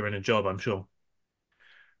that if you're in a job, I'm sure.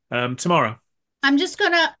 Tamara. I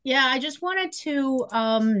just wanted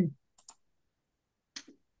to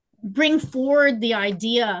bring forward the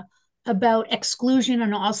idea about exclusion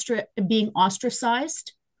and being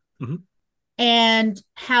ostracized, mm-hmm. and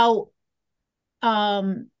how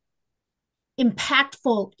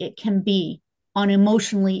impactful it can be on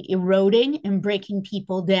emotionally eroding and breaking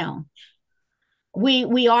people down.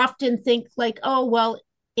 We often think like, oh, well,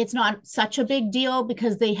 it's not such a big deal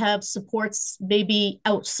because they have supports maybe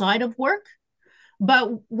outside of work. But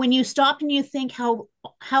when you stop and you think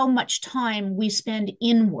how much time we spend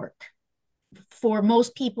in work, for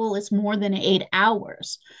most people, it's more than 8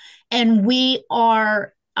 hours. And we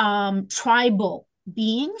are tribal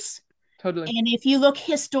beings. Totally. And if you look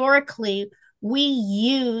historically, we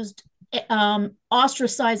used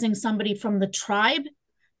ostracizing somebody from the tribe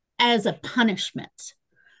as a punishment.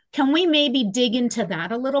 Can we maybe dig into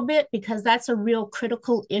that a little bit? Because that's a real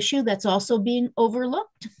critical issue that's also being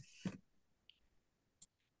overlooked.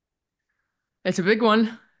 It's a big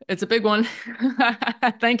one. It's a big one.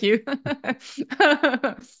 Thank you.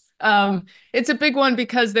 It's a big one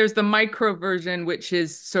because there's the micro version, which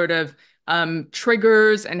is sort of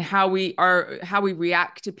triggers and how we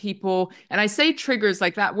react to people. And I say triggers,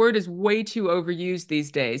 like that word is way too overused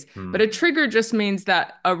these days. But a trigger just means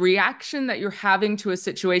that a reaction that you're having to a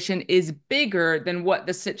situation is bigger than what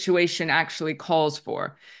the situation actually calls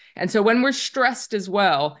for. And so when we're stressed as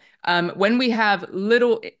well, when we have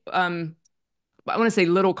little I want to say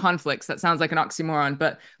little conflicts. That sounds like an oxymoron,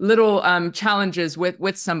 but little challenges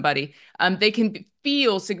with somebody, they can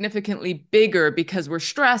feel significantly bigger because we're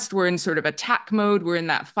stressed. We're in sort of attack mode. We're in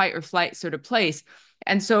that fight or flight sort of place.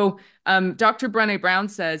 And so Dr. Brené Brown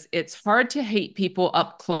says it's hard to hate people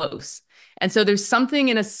up close. And so there's something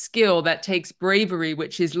in a skill that takes bravery,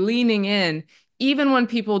 which is leaning in, even when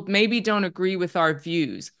people maybe don't agree with our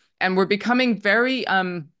views. And we're becoming very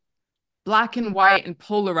black and white and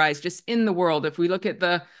polarized just in the world. If we look at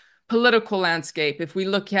the political landscape, if we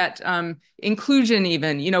look at inclusion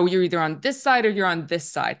even, you're either on this side or you're on this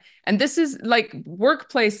side. And this is like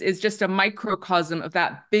workplace is just a microcosm of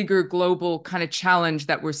that bigger global kind of challenge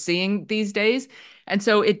that we're seeing these days. And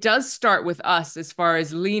so it does start with us as far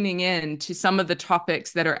as leaning in to some of the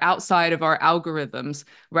topics that are outside of our algorithms,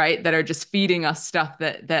 right? That are just feeding us stuff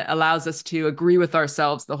that allows us to agree with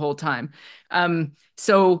ourselves the whole time.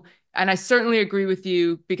 And I certainly agree with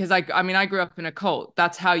you because I mean, I grew up in a cult.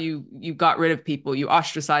 That's how you got rid of people. You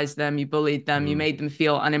ostracized them, you bullied them, you made them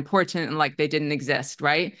feel unimportant and like they didn't exist,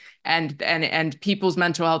 right? And people's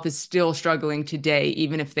mental health is still struggling today,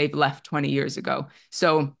 even if they've left 20 years ago.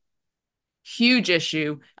 So huge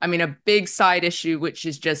issue. I mean, a big side issue, which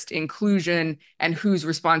is just inclusion and whose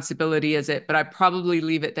responsibility is it? But I probably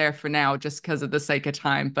leave it there for now, just because of the sake of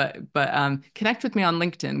time. But connect with me on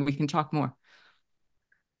LinkedIn. We can talk more.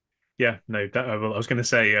 Yeah, no, well, I was going to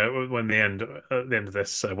say at the end of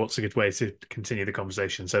this, what's a good way to continue the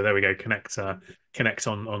conversation? So there we go. Connect on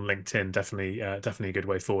LinkedIn. Definitely a good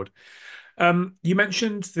way forward. You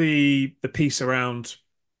mentioned the piece around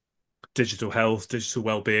digital health, digital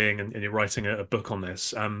well-being, and you're writing a book on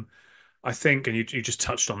this. I think, and you just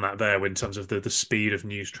touched on that there in terms of the speed of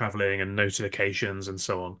news traveling and notifications and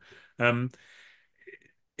so on.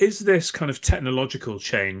 Is this kind of technological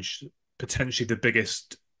change potentially the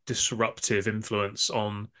biggest disruptive influence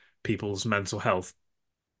on people's mental health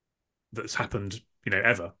that's happened,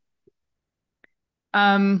 ever?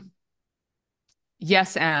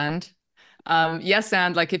 Yes, and Yes,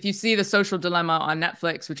 and like if you see The Social Dilemma on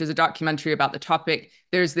Netflix, which is a documentary about the topic,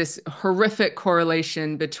 there's this horrific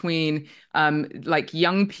correlation between like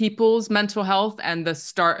young people's mental health and the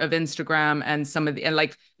start of Instagram and some of the and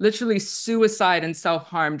like literally suicide and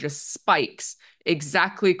self-harm just spikes,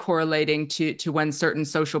 exactly correlating to when certain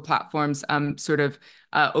social platforms sort of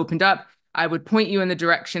opened up. I would point you in the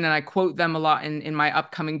direction, and I quote them a lot in my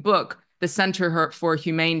upcoming book. The Center for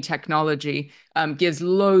Humane Technology gives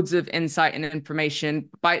loads of insight and information,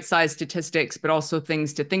 bite-sized statistics, but also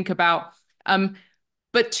things to think about.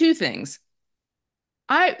 But two things.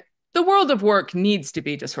 The world of work needs to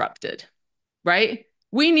be disrupted, right?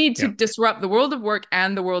 We need to Yeah. disrupt the world of work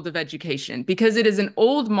and the world of education because it is an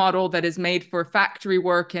old model that is made for factory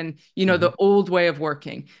work and, you know, Hmm. the old way of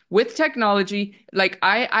working. With technology, like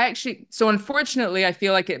I actually, so unfortunately, I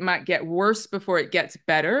feel like it might get worse before it gets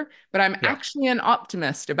better, but I'm Yeah. actually an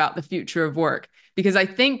optimist about the future of work because I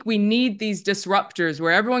think we need these disruptors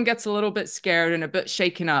where everyone gets a little bit scared and a bit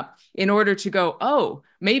shaken up in order to go, oh,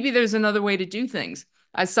 maybe there's another way to do things.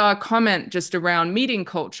 I saw a comment just around meeting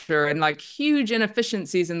culture and like huge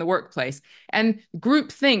inefficiencies in the workplace. And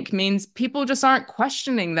groupthink means people just aren't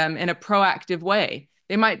questioning them in a proactive way.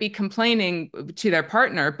 They might be complaining to their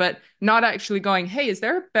partner, but not actually going, hey, is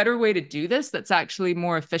there a better way to do this that's actually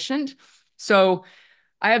more efficient? So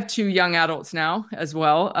I have two young adults now as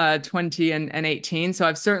well, 20 and 18. So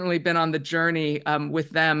I've certainly been on the journey with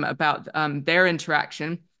them about their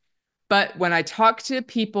interaction. But when I talk to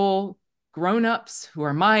people, grown-ups who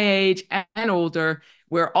are my age and older,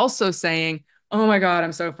 we're also saying, oh my God,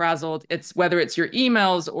 I'm so frazzled. It's whether it's your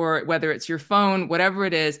emails or whether it's your phone, whatever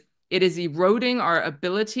it is eroding our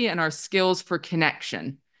ability and our skills for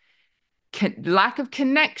connection. Lack of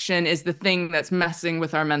connection is the thing that's messing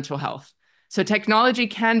with our mental health. So technology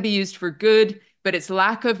can be used for good, but it's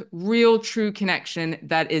lack of real, true connection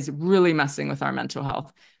that is really messing with our mental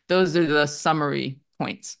health. Those are the summary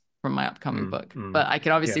points from my upcoming Mm, book. mm. But I could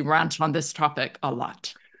Yeah. obviously rant on this topic a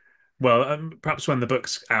lot. Well, perhaps when the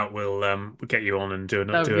book's out, we'll get you on and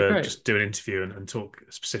That would be great. just do an interview and talk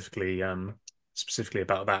specifically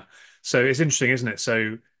about that. So it's interesting, isn't it?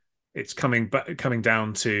 So it's coming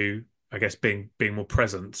down to, I guess, being more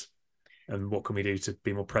present, and what can we do to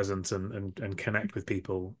be more present and connect with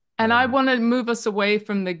people. And I want to move us away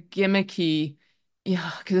from the gimmicky,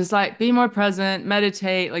 yeah, because it's like be more present,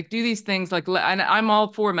 meditate, like do these things. Like, and I'm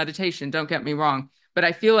all for meditation. Don't get me wrong, but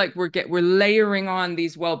I feel like we're layering on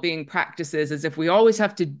these well-being practices as if we always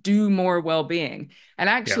have to do more well-being. And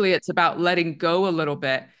Yeah, actually, it's about letting go a little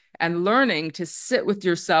bit and learning to sit with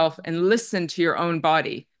yourself and listen to your own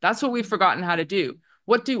body. That's what we've forgotten how to do.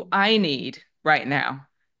 What do I need right now?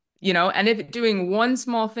 You know, and if doing one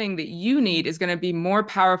small thing that you need is going to be more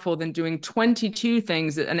powerful than doing 22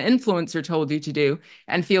 things that an influencer told you to do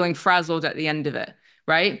and feeling frazzled at the end of it,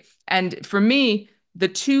 right? And for me, the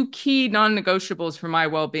two key non-negotiables for my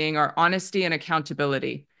well-being are honesty and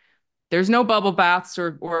accountability. There's no bubble baths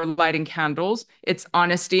or lighting candles. It's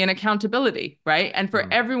honesty and accountability, right? And for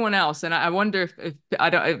mm. everyone else, and I wonder if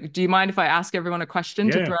I don't, do you mind if I ask everyone a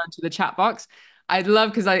question to Yeah, throw into the chat box? I'd love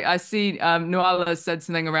because I see Noala said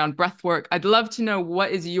something around breath work. I'd love to know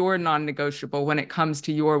what is your non-negotiable when it comes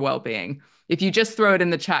to your well-being. If you just throw it in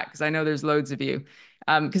the chat, because I know there's loads of you.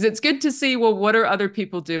 Because it's good to see, well, what are other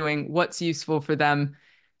people doing? What's useful for them?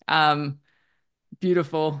 Um,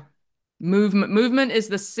 Beautiful. Movement is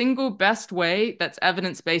the single best way that's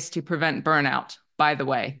evidence-based to prevent burnout, by the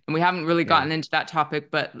way. And we haven't really yeah. gotten into that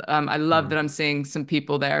topic, but I love Mm. that I'm seeing some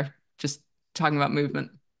people there just talking about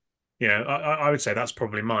movement. Yeah, I would say that's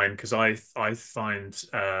probably mine because I find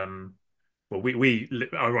well,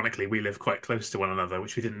 ironically we live quite close to one another,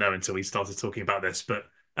 which we didn't know until we started talking about this. But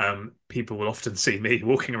people will often see me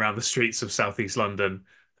walking around the streets of Southeast London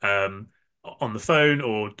on the phone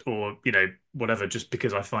or whatever, just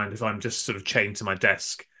because I find if I'm just sort of chained to my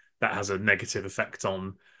desk, that has a negative effect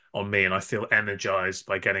on me, and I feel energized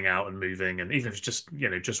by getting out and moving, and even if it's just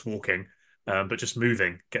just walking, but just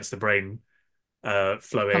moving gets the brain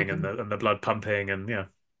flowing and Pumping. the blood pumping and yeah.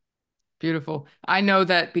 Beautiful. I know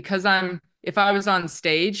that because if I was on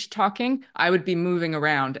stage talking, I would be moving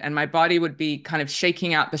around and my body would be kind of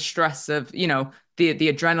shaking out the stress of, the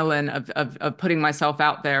adrenaline of putting myself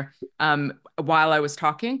out there while I was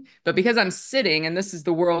talking. But because I'm sitting and this is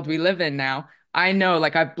the world we live in now, I know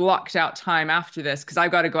like I've blocked out time after this because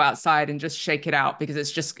I've got to go outside and just shake it out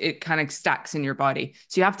because it kind of stacks in your body.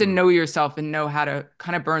 So you have to Mm, know yourself and know how to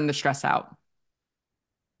kind of burn the stress out.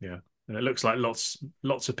 yeah. And it looks like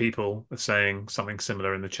lots of people are saying something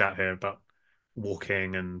similar in the chat here about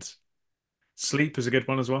walking, and sleep is a good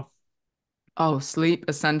one as well. Oh, sleep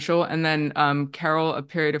essential. And then Carol, a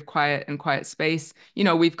period of quiet and quiet space. You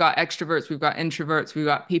know, we've got extroverts, we've got introverts, we've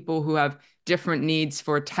got people who have different needs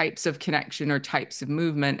for types of connection or types of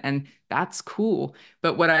movement, and that's cool.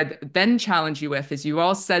 But what I'd then challenge you with is you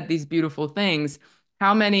all said these beautiful things.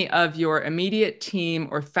 How many of your immediate team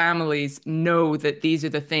or families know that these are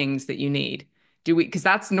the things that you need? Do we, because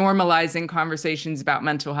that's normalizing conversations about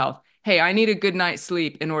mental health. Hey, I need a good night's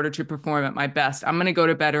sleep in order to perform at my best. I'm going to go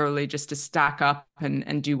to bed early just to stack up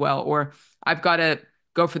and do well. Or I've got to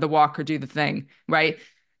go for the walk or do the thing, right?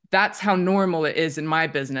 That's how normal it is in my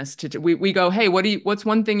business. We go, hey, what's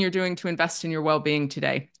one thing you're doing to invest in your well-being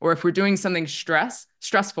today? Or if we're doing something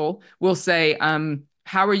stressful, we'll say,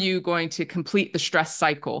 how are you going to complete the stress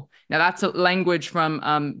cycle? Now, that's a language from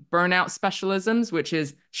burnout specialisms, which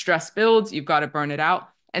is stress builds, you've got to burn it out.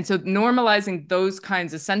 And so normalizing those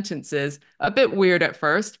kinds of sentences, a bit weird at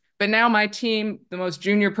first, but now my team, the most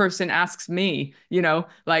junior person asks me, you know,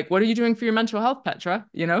 like, what are you doing for your mental health, Petra?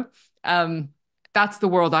 You know, that's the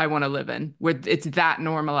world I want to live in, where it's that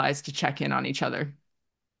normalized to check in on each other.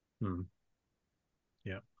 Hmm.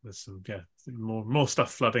 Yeah, there's some more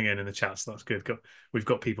stuff flooding in the chat, so that's good. We've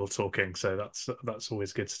got people talking, so that's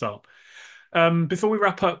always a good start. Before we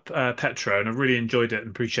wrap up, Petra, and I really enjoyed it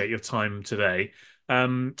and appreciate your time today.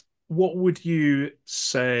 What would you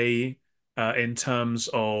say in terms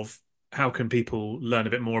of how can people learn a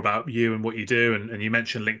bit more about you and what you do? And you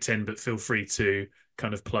mentioned LinkedIn, but feel free to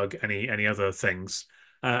kind of plug any other things.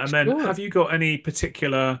 And then Sure. have you got any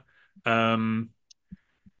particular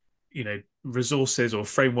resources or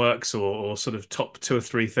frameworks or sort of top 2 or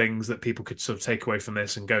 3 things that people could sort of take away from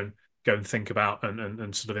this and go and think about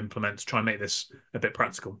and sort of implement to try and make this a bit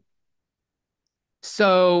practical?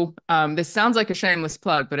 So this sounds like a shameless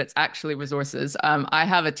plug, but it's actually resources. I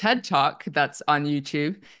have a TED Talk that's on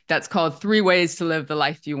YouTube that's called 3 Ways to Live the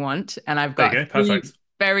Life You Want. And I've There you got go. 3 Perfect.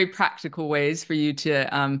 very practical ways for you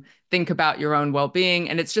to think about your own well-being.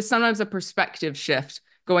 And it's just sometimes a perspective shift,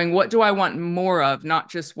 going, what do I want more of, not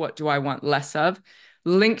just what do I want less of?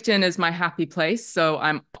 LinkedIn is my happy place. So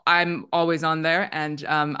I'm always on there, and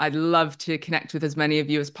I'd love to connect with as many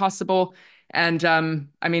of you as possible. And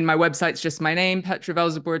I mean, my website's just my name,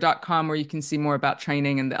 petravelzeboer.com, where you can see more about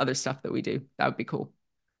training and the other stuff that we do. That would be cool.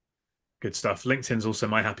 Good stuff. LinkedIn's also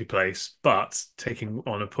my happy place, but taking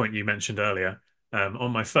on a point you mentioned earlier,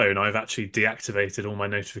 on my phone, I've actually deactivated all my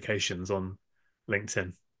notifications on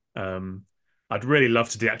LinkedIn. I'd really love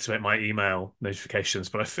to deactivate my email notifications,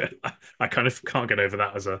 but I feel I kind of can't get over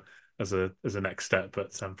that as a next step.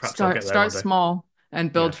 But perhaps I'll get there Start one day. small and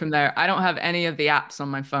Yeah. build from there. I don't have any of the apps on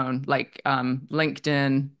my phone, like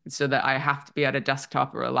LinkedIn, so that I have to be at a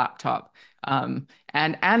desktop or a laptop. And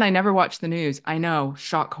I never watch the news. I know,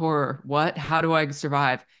 shock horror. What? How do I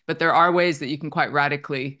survive? But there are ways that you can quite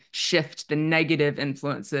radically shift the negative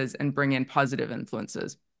influences and bring in positive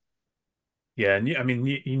influences. Yeah, and I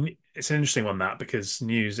mean, it's an interesting one that because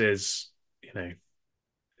news is,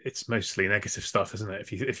 it's mostly negative stuff, isn't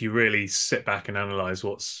it? If you really sit back and analyze On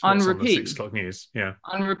what's on the six repeat. o'clock news, yeah.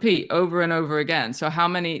 On repeat over and over again. So how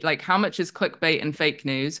much is clickbait and fake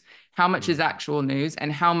news? How much is Mm. actual news?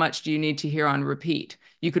 And how much do you need to hear on repeat?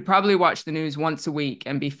 You could probably watch the news once a week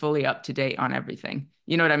and be fully up to date on everything.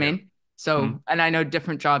 You know what I Yeah. mean? So, Mm. and I know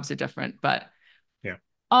different jobs are different, but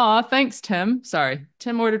Yeah. thanks, Tim. Sorry.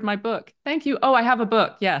 Tim ordered my book. Thank you. Oh, I have a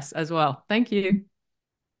book. Yes, as well. Thank you.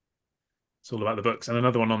 It's all about the books and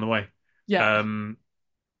another one on the way. Yeah. Um,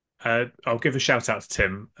 I'll give a shout out to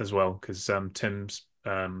Tim as well because Tim's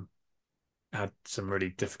had some really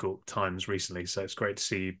difficult times recently, so it's great to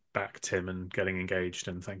see you back, Tim, and getting engaged.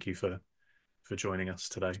 And thank you for joining us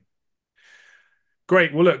today.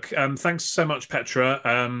 Great. Well, look, thanks so much, Petra.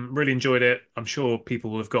 Really enjoyed it. I'm sure people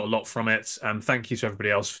will have got a lot from it. Thank you to everybody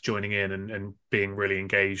else for joining in and being really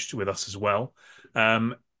engaged with us as well.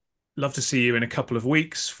 Love to see you in a couple of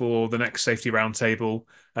weeks for the next Safety Roundtable.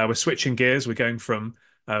 We're switching gears. We're going from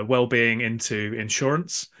well-being into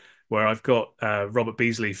insurance, where I've got Robert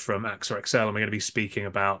Beasley from AXA XL, and we're going to be speaking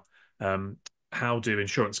about how do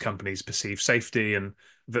insurance companies perceive safety, and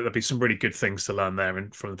there'll be some really good things to learn there,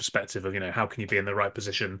 and from the perspective of how can you be in the right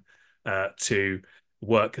position to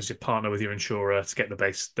work as your partner with your insurer to get the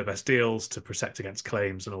best deals, to protect against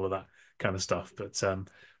claims and all of that kind of stuff. But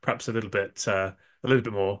perhaps a little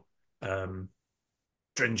bit more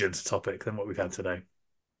stringent topic than what we've had today.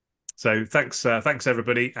 So thanks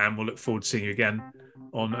everybody, and we'll look forward to seeing you again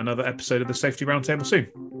on another episode of the Safety Roundtable soon.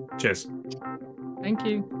 Cheers. Thank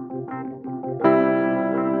you.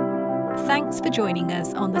 Thanks for joining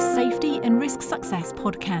us on the Safety and Risk Success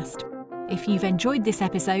podcast. If you've enjoyed this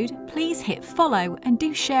episode, please hit follow and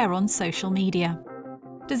do share on social media.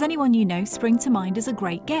 Does anyone you know spring to mind as a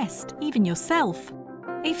great guest, even yourself?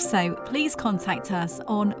 If so, please contact us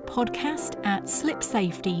on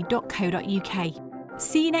podcast@slipsafety.co.uk.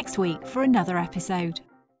 See you next week for another episode.